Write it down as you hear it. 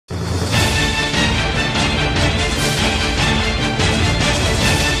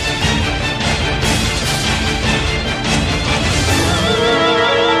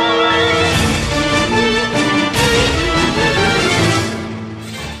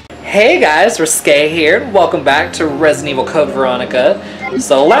Hey guys, Risque here, and welcome back to Resident Evil Code Veronica.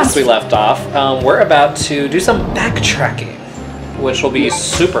 So last we left off, we're about to do some backtracking, which will be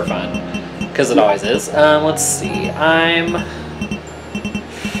super fun, because it always is. Let's see, I'm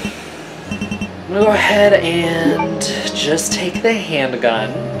gonna go ahead and just take the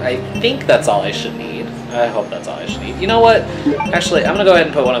handgun. I think that's all I should need. I hope that's all I should need. You know what? Actually, I'm gonna go ahead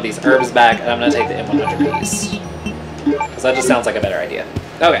and put one of these herbs back, and I'm gonna take the M100 piece. Because that just sounds like a better idea.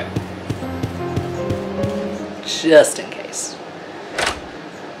 Okay. Just in case.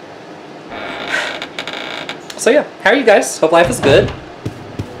 So yeah, how are you guys? Hope life is good.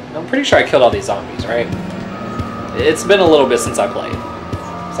 I'm pretty sure I killed all these zombies, right? It's been a little bit since I played,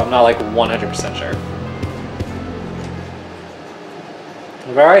 so I'm not like 100% sure.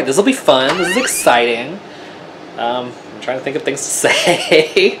 Alright, this will be fun. This is exciting. I'm trying to think of things to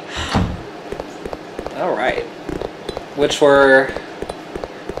say. Alright. Which we're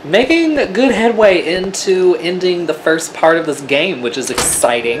making good headway into ending the first part of this game, which is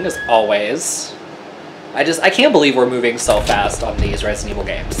exciting as always. I can't believe we're moving so fast on these Resident Evil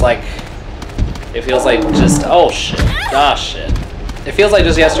games. Like, it feels like just, oh shit, gosh shit. It feels like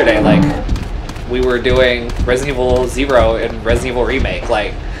just yesterday, like, we were doing Resident Evil 0 and Resident Evil Remake,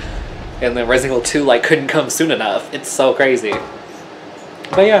 like, and then Resident Evil 2, like, couldn't come soon enough. It's so crazy.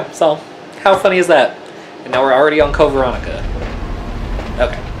 But yeah, so, how funny is that? And now we're already on Code Veronica.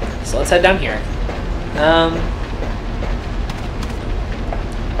 Okay, so let's head down here.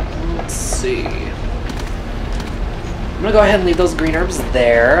 Let's see. I'm gonna go ahead and leave those green herbs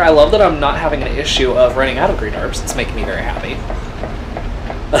there. I love that I'm not having an issue of running out of green herbs. It's making me very happy.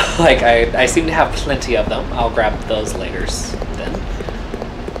 Like, I seem to have plenty of them. I'll grab those later then.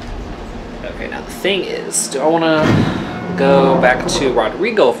 Okay, now the thing is, do I want to go back to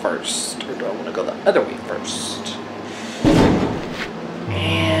Rodrigo first? Or do I want to go the other way first?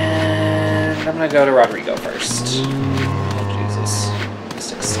 And I'm going to go to Rodrigo first. Oh, Jesus.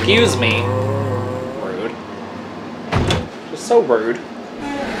 Just excuse me. Rude. Just so rude.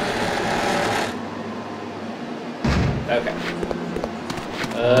 Okay.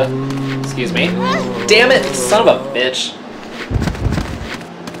 Excuse me. Damn it, son of a bitch.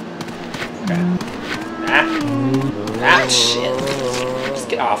 Okay. Ah, shit. Just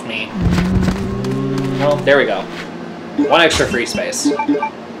get off me. Well, there we go. One extra free space.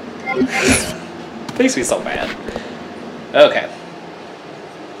 Makes me so bad. Okay.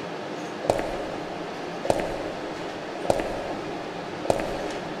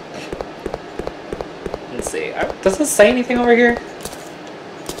 Let's see. Does this say anything over here?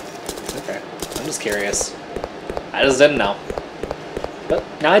 I'm just curious. I just didn't know. But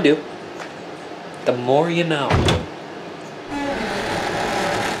now I do. The more you know.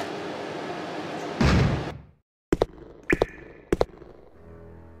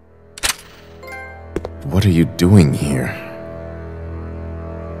 What are you doing here?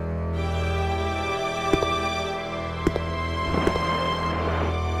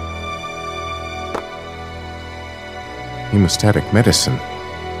 Hemostatic medicine.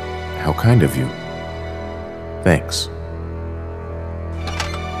 How kind of you. Thanks.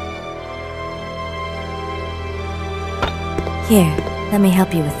 Here, let me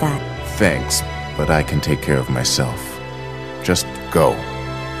help you with that. Thanks, but I can take care of myself. Just go.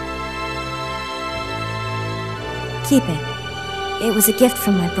 Keep it. It was a gift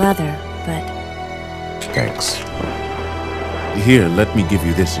from my brother, but... Thanks. Here, let me give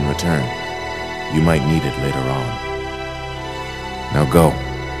you this in return. You might need it later on. Now go.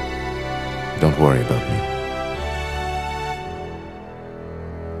 Don't worry about me.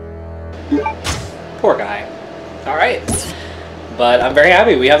 Poor guy. Alright. But I'm very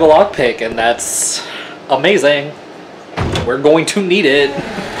happy we have the lockpick, and that's amazing. We're going to need it.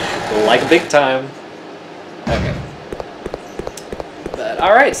 Like big time. Okay. But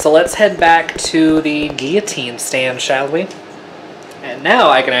alright, so let's head back to the guillotine stand, shall we? And now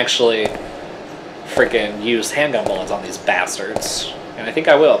I can actually freaking use handgun bullets on these bastards. And I think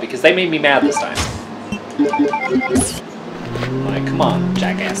I will, because they made me mad this time. Like, come on,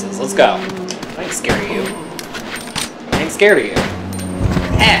 jackasses, let's go. I ain't scared of you. I ain't scared of you.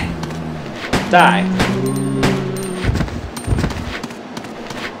 Eh! Die.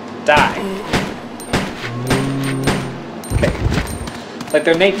 Die. Okay. Like,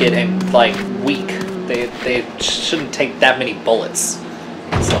 they're naked and, like, weak. They shouldn't take that many bullets.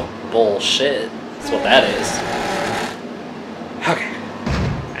 So, bullshit. That's what that is. Okay.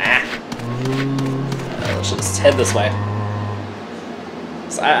 Let's just head this way.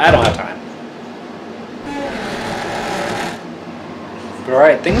 So I don't have time.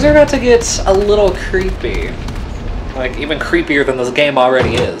 Alright, things are about to get a little creepy. Like, even creepier than this game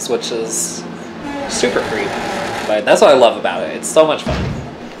already is, which is super creepy. But that's what I love about it. It's so much fun.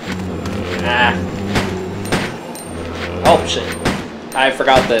 Ah. Oh, shit. I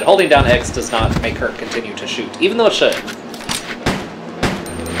forgot that holding down X does not make her continue to shoot, even though it should.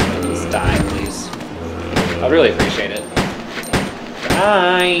 Just die, please. I'd really appreciate it.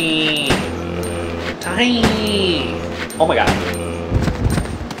 Die! Die! Oh my god.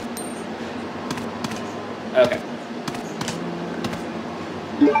 Okay.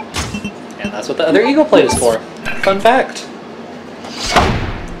 And that's what the other eagle plate is for. Fun fact.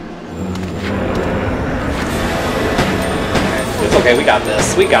 It's okay, we got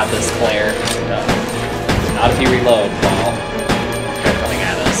this. We got this, Claire. Not if you reload while they're coming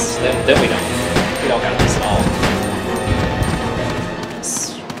at us. Then we don't. We don't got this at all.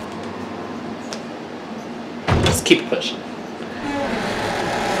 Just keep pushing.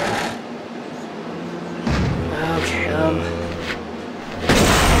 Okay,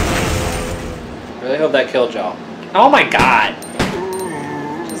 really hope that killed y'all. Oh my god!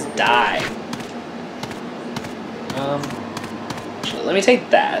 Just die. Let me take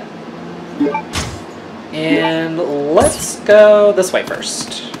that. And let's go this way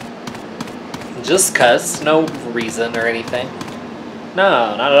first. Just cuz, no reason or anything.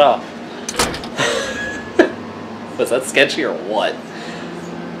 No, not at all. Was that sketchy or what?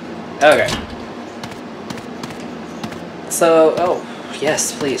 Okay. So, oh,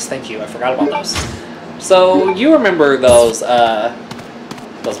 yes, please, thank you. I forgot about those. So, you remember those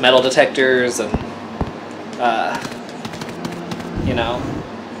metal detectors and, you know,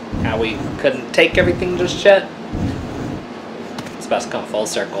 how we couldn't take everything just yet? It's about to come full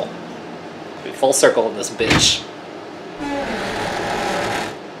circle. Be full circle in this bitch.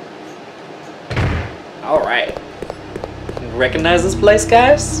 Alright. Recognize this place,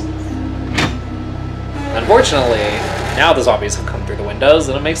 guys? Unfortunately, now the zombies have come through the windows,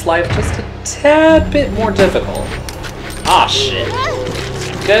 and it makes life just a tad bit more difficult. Aw, shit.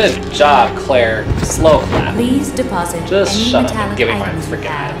 Good job, Claire. Slow clap. Please deposit just any shut up metallic and give me my items you freaking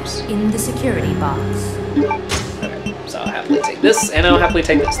have items. in the security box. Okay, so I'll happily take this, and I'll happily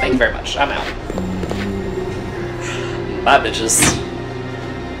take this. Thank you very much. I'm out. Bye, bitches.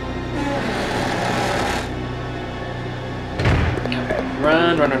 Okay,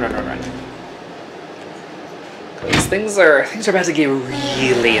 run. Because things are about to get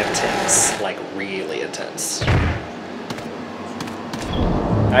really intense. Like, really intense.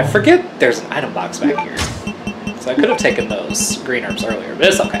 I forget there's an item box back here. So I could have taken those green herbs earlier, but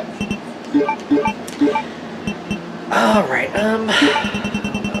it's okay. Alright, I don't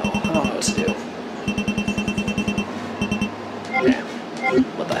know what to do. Yeah.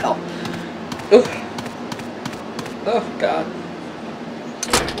 What the hell? Ooh. Oh, God.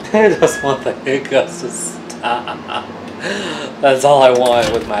 I just want the hiccups to stop. That's all I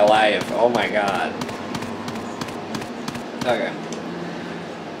want with my life. Oh my god. Okay.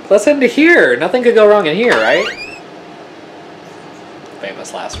 Let's head into here. Nothing could go wrong in here, right?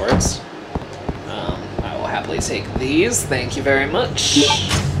 Famous last words. I will happily take these. Thank you very much.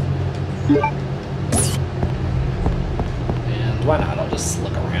 And why not? I'll just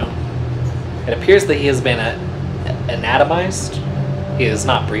look around. It appears that he has been anatomized. He is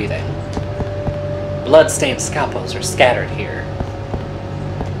not breathing. Blood-stained scalpels are scattered here.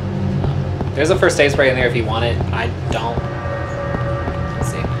 There's a first aid spray in there if you want it. I don't.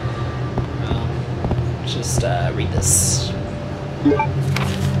 Let's see. Just read this.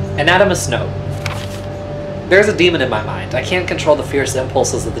 Anatomist note. There's a demon in my mind. I can't control the fierce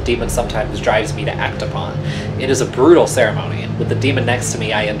impulses that the demon sometimes drives me to act upon. It is a brutal ceremony. With the demon next to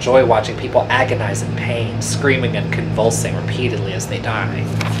me, I enjoy watching people agonize in pain, screaming and convulsing repeatedly as they die.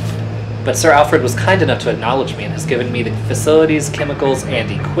 But Sir Alfred was kind enough to acknowledge me and has given me the facilities, chemicals, and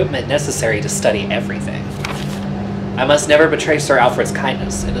equipment necessary to study everything. I must never betray Sir Alfred's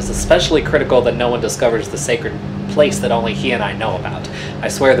kindness. It is especially critical that no one discovers the sacred place that only he and I know about. I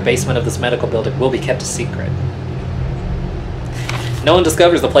swear the basement of this medical building will be kept a secret. No one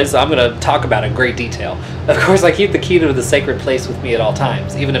discovers the place I'm going to talk about in great detail. Of course, I keep the key to the sacred place with me at all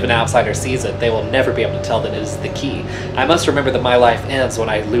times. Even if an outsider sees it, they will never be able to tell that it is the key. I must remember that my life ends when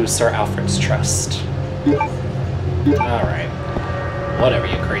I lose Sir Alfred's trust. Alright. Whatever,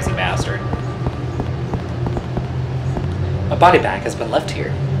 you crazy bastard. A body bag has been left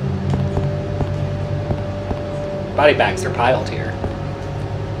here. Body bags are piled here.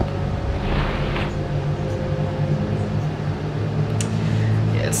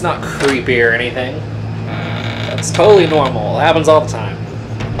 Yeah, it's not creepy or anything. That's totally normal. It happens all the time.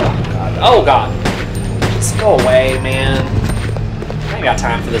 Oh god. Oh god. Just go away, man. I ain't got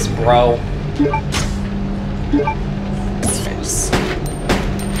time for this, bro. shoes.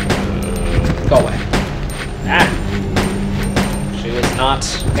 Go away. Ah! She was not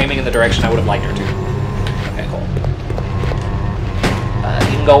aiming in the direction I would have liked her to. Okay, cool.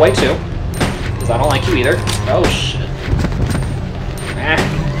 You can go away too, because I don't like you either. Oh shit. Ah.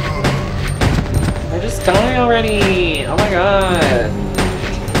 I just die already! Oh my god.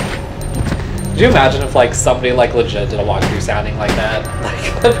 Could you imagine if like somebody like legit did a walkthrough sounding like that?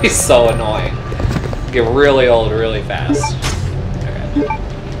 Like, that'd be so annoying. Get really old really fast. Okay.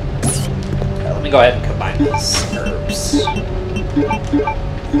 Let me go ahead and combine those herbs.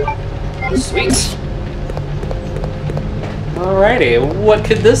 Sweet. Alrighty, what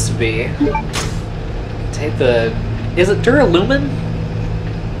could this be? Take the... Is it Duralumin?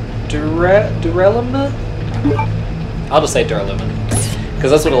 Duralumin? I'll just say Duralumin.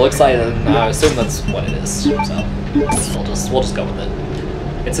 Because that's what it looks like, and I assume that's what it is. So, we'll just go with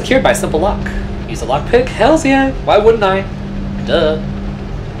it. It's secured by simple lock. Use a lockpick? Hells yeah! Why wouldn't I? Duh.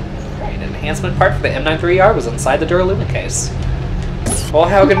 Right, an enhancement part for the M93ER was inside the Duralumin case. Well,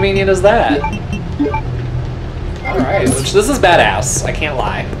 how convenient is that? Alright, which this is badass, I can't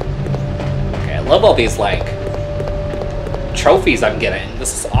lie. Okay, I love all these, like, trophies I'm getting.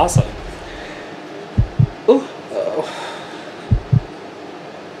 This is awesome. Ooh, uh-oh.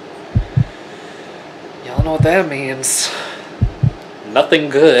 Y'all know what that means. Nothing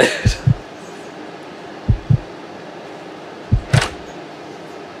good.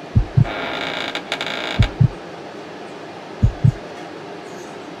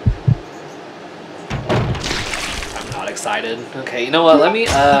 Excited. Okay, you know what? Let me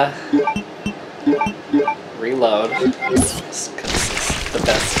reload. Because it's the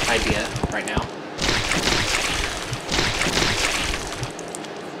best idea right now.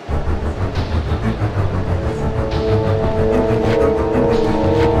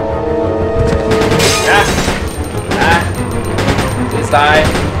 Please die.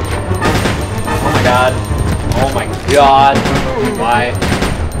 Oh my god. Oh my god. Why?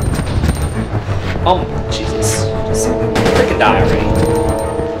 Oh Jesus. Just freaking die already.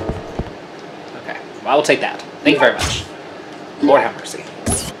 Okay, well, I will take that. Thank you very much. Lord have mercy.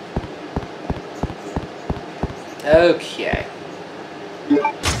 Okay.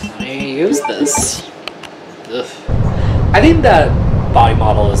 Let me use this. Ugh. I think that body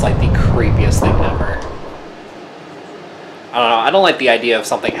model is like the creepiest thing ever. I don't know, I don't like the idea of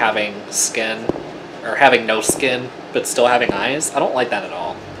something having skin, or having no skin, but still having eyes. I don't like that at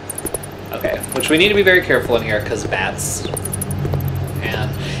all. Okay, which we need to be very careful in here because bats.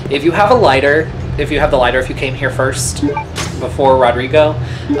 And if you have a lighter, if you came here first before Rodrigo,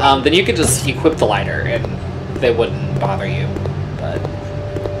 then you could just equip the lighter and they wouldn't bother you. But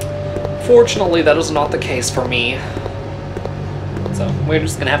fortunately, that is not the case for me. So we're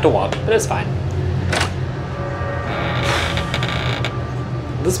just gonna have to walk, but it's fine.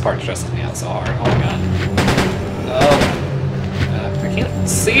 This part stresses me out so hard. Oh my god. Oh. I can't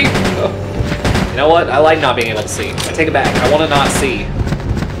see. Oh. You know what? I like not being able to see. I take it back. I want to not see.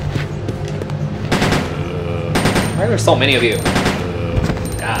 Why are there so many of you?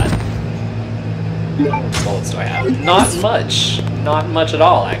 God. How many bullets do I have? Not much. Not much at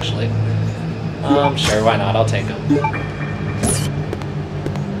all, actually. Sure, why not? I'll take them.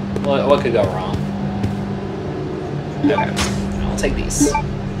 What could go wrong? Okay. I'll take these.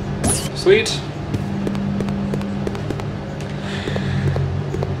 Sweet.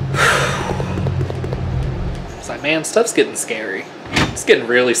 It's like, man, stuff's getting scary. It's getting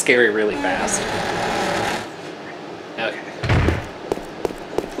really scary really fast. Okay.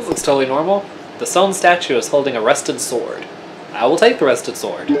 This looks totally normal. The stone statue is holding a rusted sword. I will take the rusted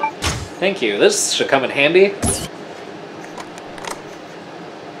sword. Thank you. This should come in handy.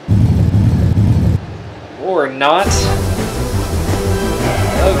 Or not.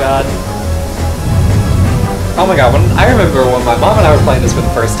 Oh god. Oh my god, I remember when my mom and I were playing this for the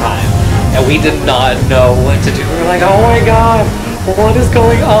first time, and we did not know what to do. We were like, oh my god, what is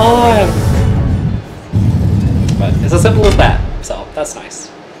going on? But it's as simple as that, so that's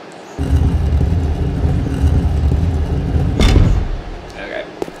nice. Okay.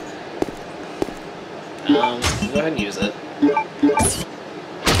 Go ahead and use it.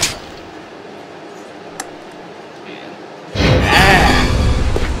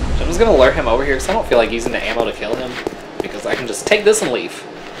 I'm just gonna lure him over here because I don't feel like using the ammo to kill him, because I can just take this and leave.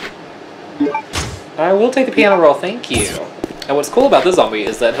 I will take the piano roll, thank you. And what's cool about this zombie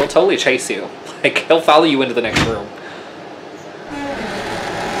is that he'll totally chase you. Like, he'll follow you into the next room.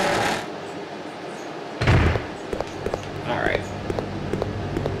 Alright.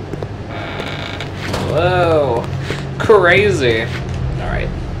 Whoa. Crazy. Alright.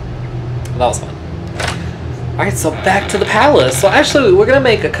 That was fun. Alright, so back to the palace. So actually, we're gonna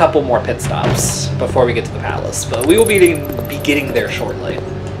make a couple more pit stops before we get to the palace, but we will be getting there shortly.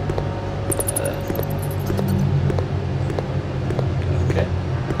 Okay.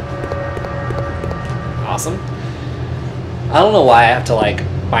 Awesome. I don't know why I have to, like,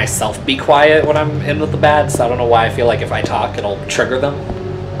 myself be quiet when I'm in with the bats. I don't know why I feel like if I talk, it'll trigger them.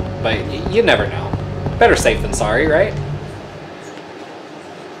 But you never know. Better safe than sorry, right?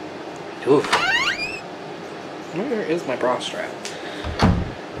 Oof. Where is my bra strap?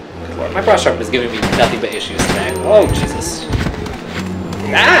 Good Lord, my bra strap is giving me nothing but issues today. Oh, Jesus.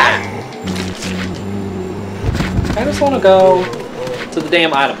 Ah! I just want to go to the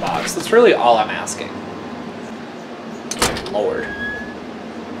damn item box. That's really all I'm asking. Lord.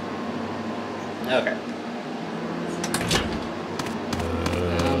 Okay.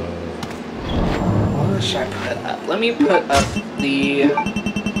 What should I put up? Let me put up the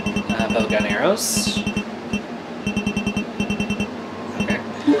bow gun arrows. Okay.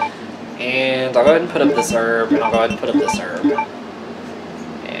 And I'll go ahead and put up this herb, and I'll go ahead and put up this herb.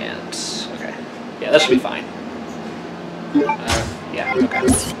 And, okay. Yeah, that should be fine. Yeah, okay.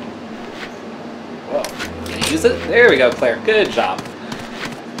 Whoa. Can you use it? There we go, Claire. Good job.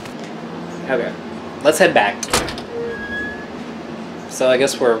 Okay. Let's head back. So I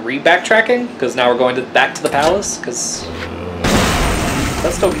guess we're backtracking because now we're going back to the palace, because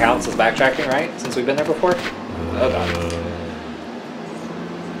that still counts as backtracking, right? Since we've been there before? Oh god.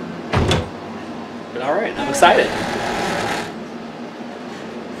 But alright, I'm excited.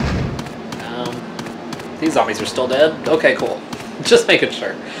 These zombies are still dead? Okay, cool. Just making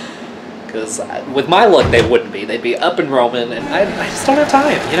sure. Because with my luck, they wouldn't be. They'd be up and roaming, and I just don't have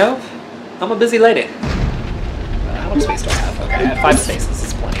time, you know? I'm a busy lady. How much space do I have? Okay, I have 5 spaces. This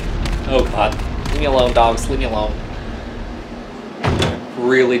is plenty. Oh god. Leave me alone, dogs. Leave me alone.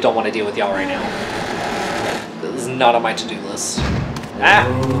 Really don't want to deal with y'all right now. This is not on my to-do list. Ah!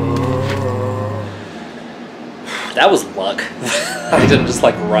 That was luck. I didn't just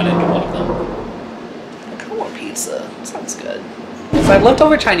like run into one of them. I kind of want pizza. Sounds good. So I have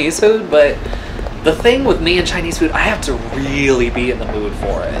leftover Chinese food, but the thing with me and Chinese food, I have to really be in the mood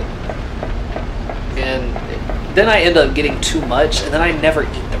for it. And then I end up getting too much, and then I never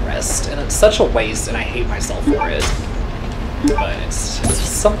eat the rest. And it's such a waste, and I hate myself for it. But it's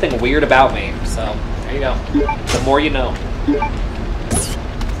just something weird about me, so there you go. The more you know.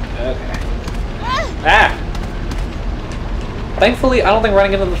 Okay. Ah! Thankfully, I don't think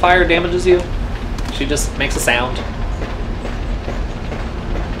running into the fire damages you. She just makes a sound.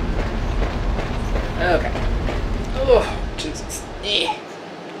 Okay. Oh, Jesus.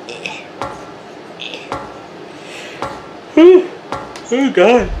 Oh,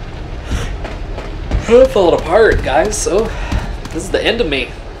 God. I'm falling apart, guys. So, this is the end of me.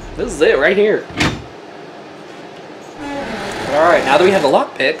 This is it right here. Alright, now that we have the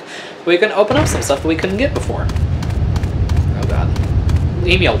lockpick, we can open up some stuff that we couldn't get before. Oh, God.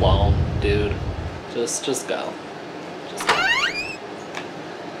 Leave me alone, dude. Just go. Just go.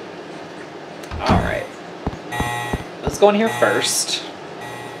 Alright. Let's go in here first.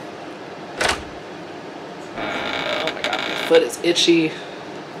 Oh my god, my foot is itchy.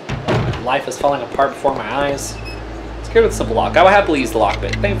 My life is falling apart before my eyes. Let's get rid of the simple lock. I will happily use the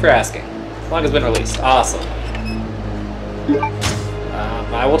lockpick. Thank you for asking. Lock has been released. Awesome.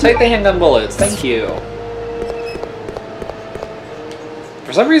 I will take the handgun bullets. Thank you.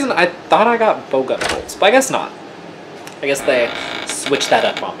 For some reason, I thought I got bowgun bolts, but I guess not. I guess they switched that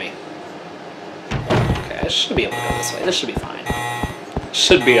up on me. Okay, I should be able to go this way. This should be fine.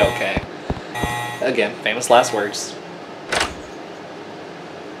 Should be okay. Again, famous last words.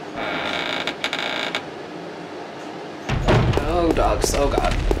 Oh, dogs. Oh,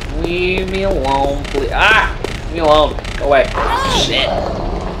 God. Leave me alone, please. Ah! Leave me alone. Go away. Shit.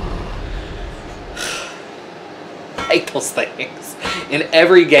 I hate those things. In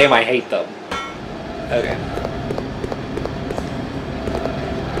every game, I hate them. Okay.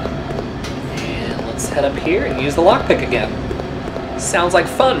 And let's head up here and use the lockpick again. Sounds like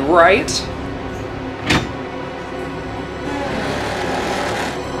fun, right?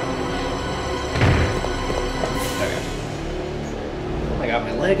 Okay. Oh my god,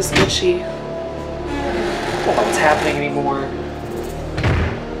 my leg is itchy. I don't know what's happening anymore.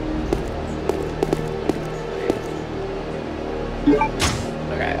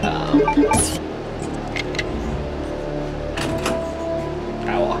 Okay,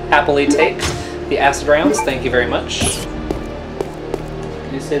 I will happily take the acid rounds. Thank you very much.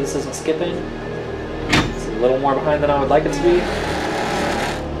 Can you say this isn't skipping? It's a little more behind than I would like it to be.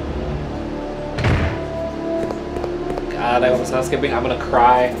 God, I hope it's not skipping. I'm gonna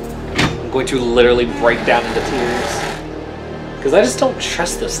cry. I'm I'm going to literally break down into tears. Because I just don't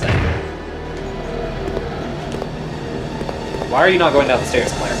trust this thing. Why are you not going down the stairs,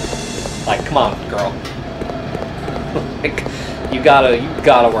 Claire? Like, come on, girl. Like, you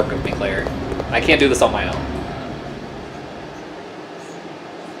gotta work with me, Claire. I can't do this on my own.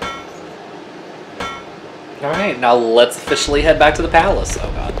 Alright, now let's officially head back to the palace.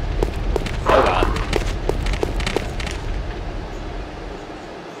 Oh god. Oh god.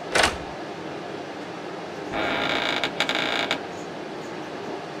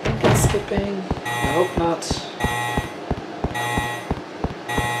 Skipping. I hope not.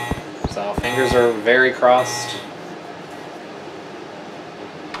 So, fingers are very crossed.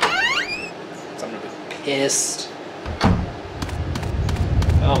 So I'm gonna be pissed.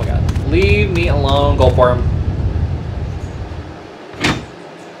 Oh my god. Leave me alone, Goldworm.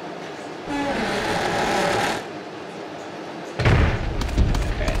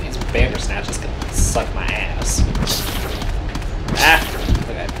 Okay, these Bandersnatches can suck my ass. Ah!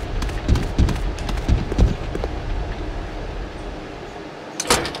 Okay.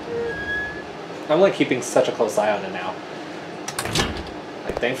 I'm like keeping such a close eye on it now.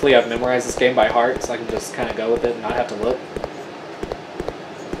 Like, thankfully I've memorized this game by heart, so I can just kind of go with it and not have to look.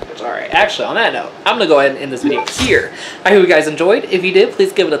 Alright, actually, on that note, I'm going to go ahead and end this video here. I hope you guys enjoyed. If you did,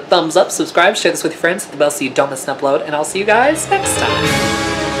 please give it a thumbs up, subscribe, share this with your friends, hit the bell so you don't miss an upload, and I'll see you guys next time.